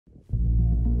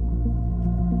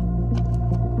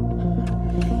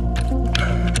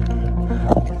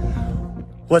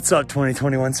What's up,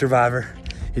 2021 Survivor?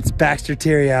 It's Baxter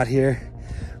Terry out here,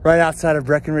 right outside of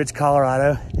Breckenridge,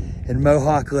 Colorado, in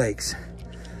Mohawk Lakes.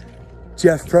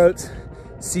 Jeff Protes,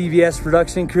 CVS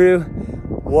production crew,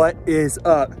 what is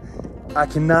up? I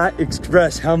cannot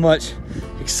express how much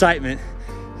excitement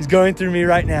is going through me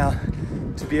right now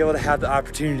to be able to have the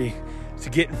opportunity to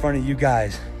get in front of you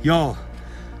guys. Y'all,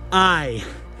 I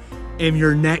am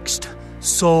your next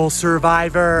soul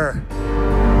survivor.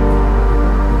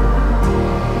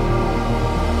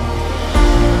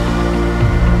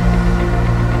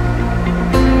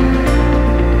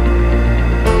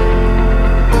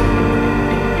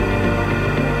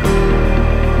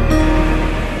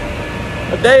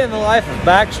 A day in the life of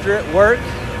Baxter at work.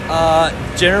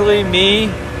 Generally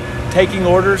me taking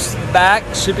orders back,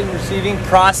 shipping, receiving,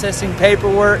 processing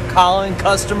paperwork, calling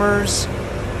customers.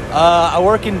 I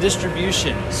work in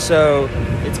distribution, so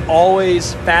it's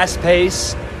always fast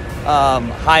paced,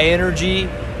 high energy.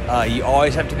 You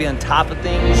always have to be on top of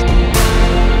things.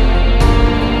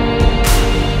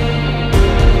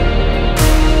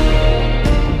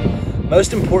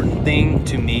 Most important thing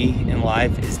to me in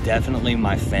life is definitely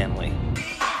my family.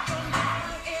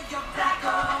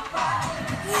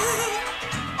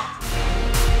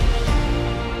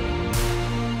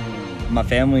 My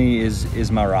family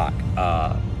is my rock.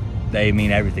 They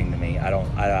mean everything to me.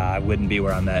 I wouldn't be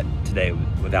where I'm at today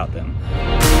without them.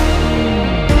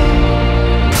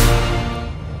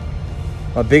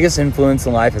 My biggest influence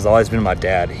in life has always been my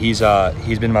dad. He's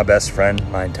been my best friend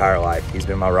my entire life. He's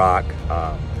been my rock,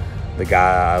 the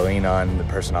guy I lean on, the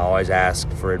person I always ask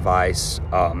for advice.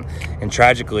 And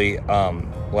tragically,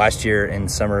 last year in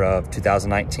summer of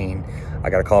 2019, I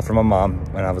got a call from my mom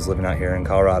when I was living out here in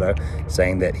Colorado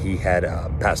saying that he had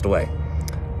passed away.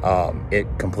 It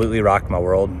completely rocked my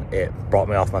world. It brought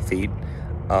me off my feet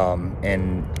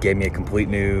and gave me a complete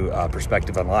new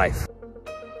perspective on life.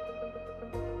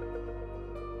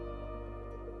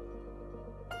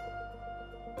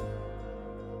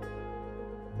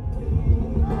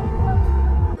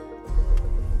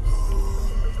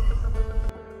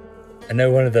 I know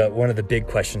one of the big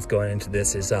questions going into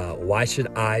this is why should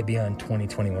I be on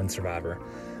 2021 Survivor?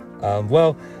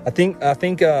 Well, I think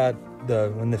when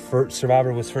the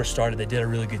Survivor was first started, they did a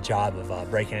really good job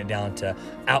of breaking it down to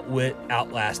outwit,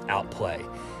 outlast, outplay.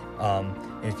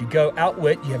 And if you go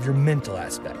outwit, you have your mental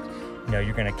aspect. You know,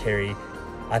 you're going to carry.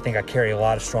 I think I carry a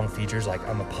lot of strong features. Like,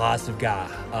 I'm a positive guy.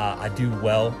 I do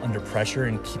well under pressure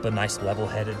and keep a nice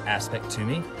level-headed aspect to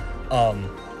me.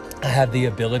 I have the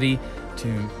ability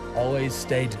to always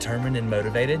stay determined and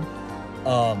motivated.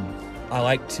 I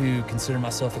like to consider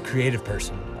myself a creative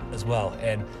person as well.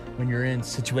 And when you're in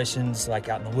situations like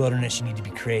out in the wilderness, you need to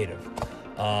be creative.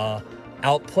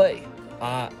 Outplay.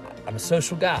 I'm a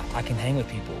social guy. I can hang with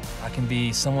people. I can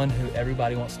be someone who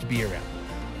everybody wants to be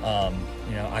around.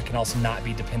 You know, I can also not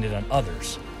be dependent on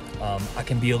others. I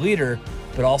can be a leader,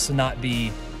 but also not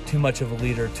be too much of a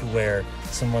leader to where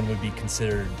someone would be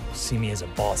considered, see me as a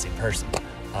bossy person.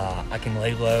 I can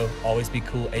lay low, always be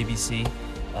cool, ABC.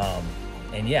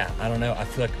 And yeah, I don't know, I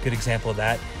feel like a good example of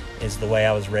that is the way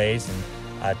I was raised, and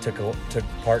I took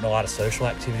part in a lot of social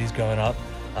activities growing up,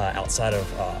 outside of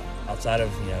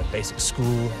you know, basic school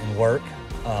and work.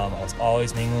 I was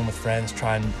always mingling with friends,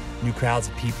 trying new crowds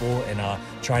of people, and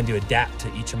trying to adapt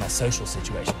to each of my social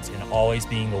situations, and always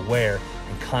being aware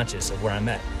and conscious of where I'm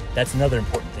at. That's another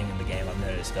important thing in the game I've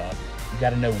noticed. You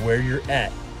gotta know where you're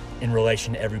at in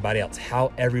relation to everybody else,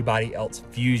 how everybody else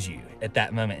views you at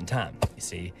that moment in time, you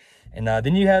see. And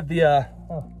then you have the,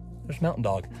 oh, there's Mountain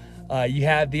Dog. You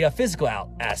have the physical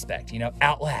aspect, you know,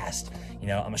 outlast. You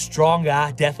know, I'm a strong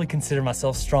guy, definitely consider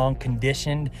myself strong,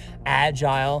 conditioned,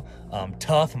 agile,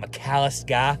 tough. I'm a calloused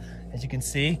guy, as you can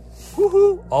see.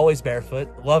 Woohoo! Always barefoot,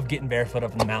 love getting barefoot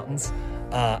up in the mountains.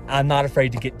 I'm not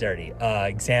afraid to get dirty.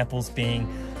 Examples being,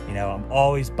 you know, I'm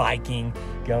always biking,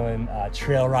 going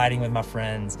trail riding with my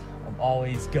friends. I'm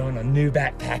always going on new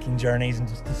backpacking journeys and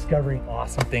just discovering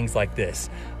awesome things like this.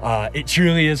 It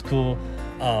truly is cool.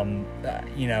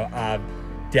 You know, I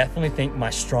definitely think my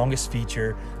strongest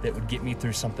feature that would get me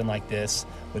through something like this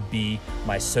would be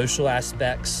my social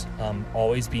aspects.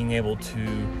 Always being able to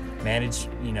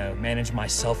manage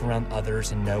myself around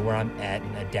others and know where I'm at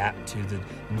and adapt to the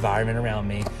environment around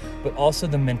me, but also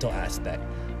the mental aspect.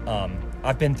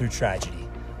 I've been through tragedy.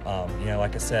 You know,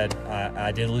 like I said,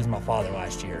 I did lose my father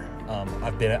last year.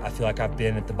 I feel like I've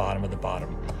been at the bottom of the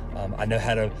bottom. I know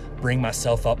how to bring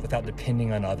myself up without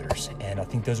depending on others. And I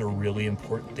think those are really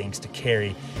important things to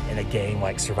carry in a game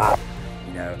like Survivor.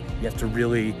 You know, you have to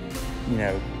really, you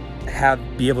know,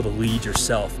 be able to lead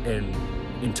yourself and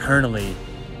internally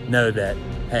know that,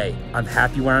 hey, I'm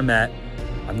happy where I'm at.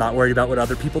 I'm not worried about what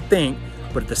other people think,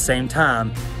 but at the same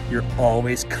time, you're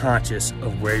always conscious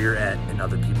of where you're at in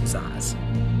other people's eyes.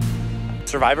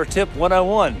 Survivor tip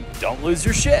 101, don't lose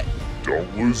your shit.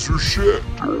 Don't lose your shit.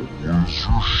 Don't lose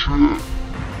your shit.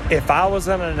 If I was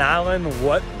on an island,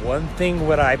 what one thing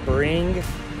would I bring?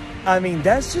 I mean,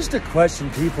 that's just a question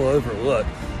people overlook.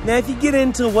 Now, if you get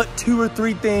into what 2 or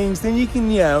 3 things, then you can,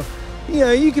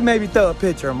 you can maybe throw a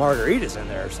pitcher of margaritas in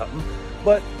there or something.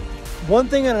 But one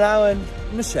thing on an island,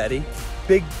 machete,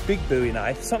 big Bowie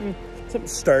knife, something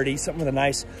sturdy, something with a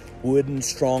nice wooden,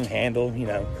 strong handle,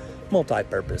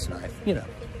 multi-purpose knife,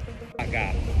 I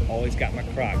got them. Always got my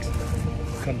Crocs.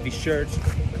 Comfy shirts,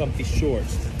 comfy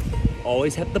shorts.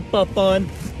 Always have the buff on.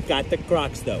 Got the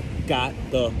Crocs though. Got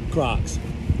the Crocs.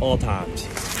 All times.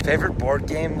 Favorite board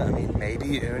game? I mean,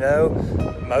 maybe Uno.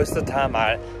 Most of the time,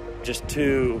 I just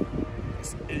too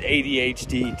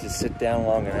ADHD to sit down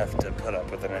long enough to put up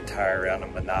with an entire round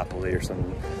of Monopoly or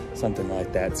something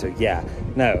like that. So yeah,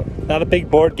 no, not a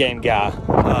big board game guy.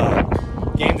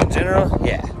 Games in general,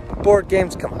 yeah. Board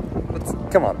games, come on.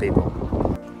 Come on, people.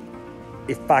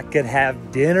 If I could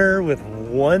have dinner with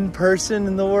one person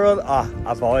in the world,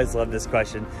 I've always loved this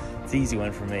question. It's an easy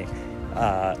one for me.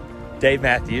 Dave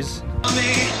Matthews.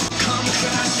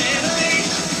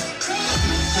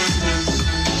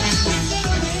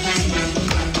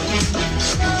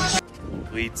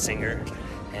 Lead singer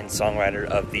and songwriter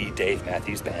of the Dave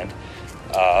Matthews Band.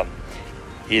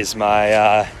 He's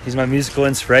my musical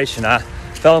inspiration. I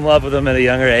fell in love with him at a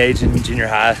younger age in junior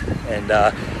high, and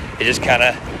it just kind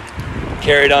of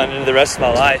carried on into the rest of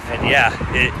my life. And yeah,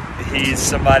 he's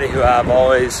somebody who I've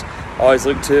always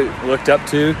looked up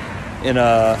to in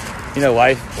a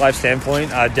life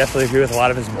standpoint. I definitely agree with a lot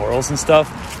of his morals and stuff,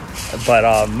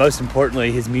 but most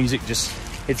importantly, his music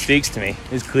it speaks to me.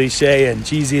 As cliche and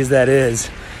cheesy as that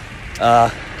is,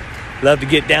 love to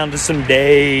get down to some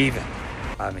Dave.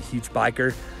 I'm a huge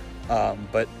biker,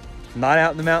 but I'm not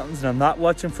out in the mountains and I'm not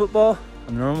watching football.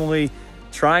 I'm normally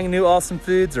trying new awesome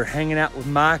foods or hanging out with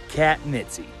my cat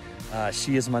Mitzi.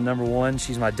 She is my number one.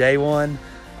 She's my day one.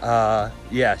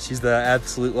 Yeah, she's the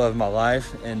absolute love of my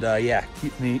life, and yeah,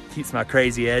 keeps my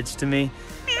crazy edge to me.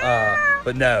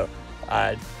 But no,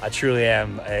 I truly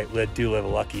do live a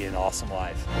lucky and awesome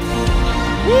life.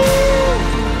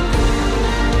 Woo!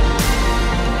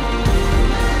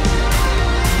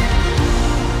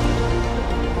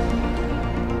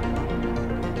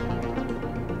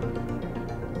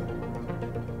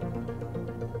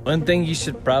 One thing you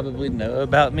should probably know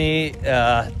about me,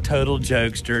 total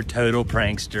jokester, total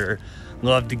prankster,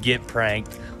 love to get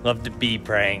pranked, love to be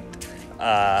pranked,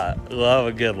 love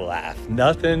a good laugh.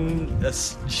 Nothing's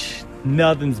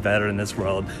better in this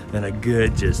world than a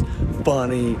good, just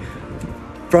funny,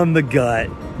 from the gut,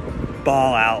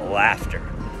 ball out laughter.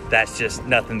 That's just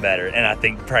nothing better. And I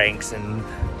think pranks and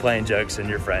playing jokes on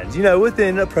your friends,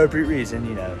 within appropriate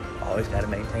reason, always got to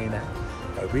maintain that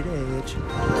appropriate age.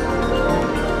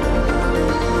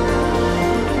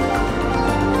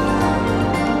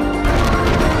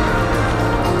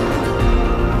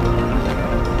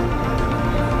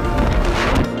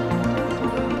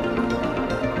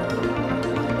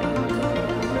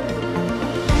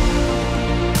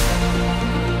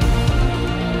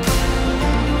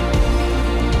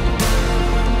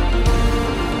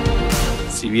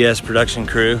 CBS production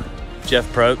crew, Jeff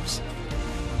Probst.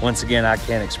 Once again, I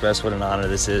can't express what an honor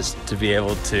this is to be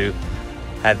able to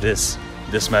have this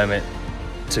moment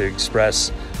to express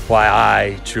why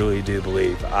I truly do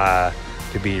believe I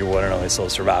could be your one and only sole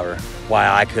survivor, why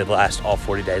I could last all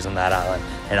 40 days on that island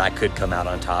and I could come out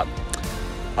on top.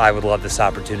 I would love this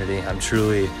opportunity. I'm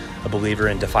truly a believer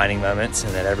in defining moments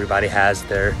and that everybody has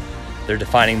their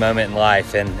defining moment in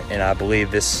life, and I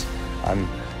believe this.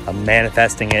 I'm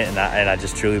manifesting it, and I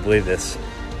just truly believe this.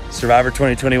 Survivor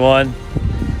 2021.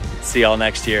 See y'all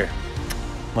next year.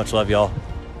 Much love, y'all.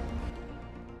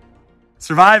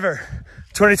 Survivor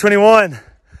 2021.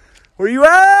 Where you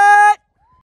at?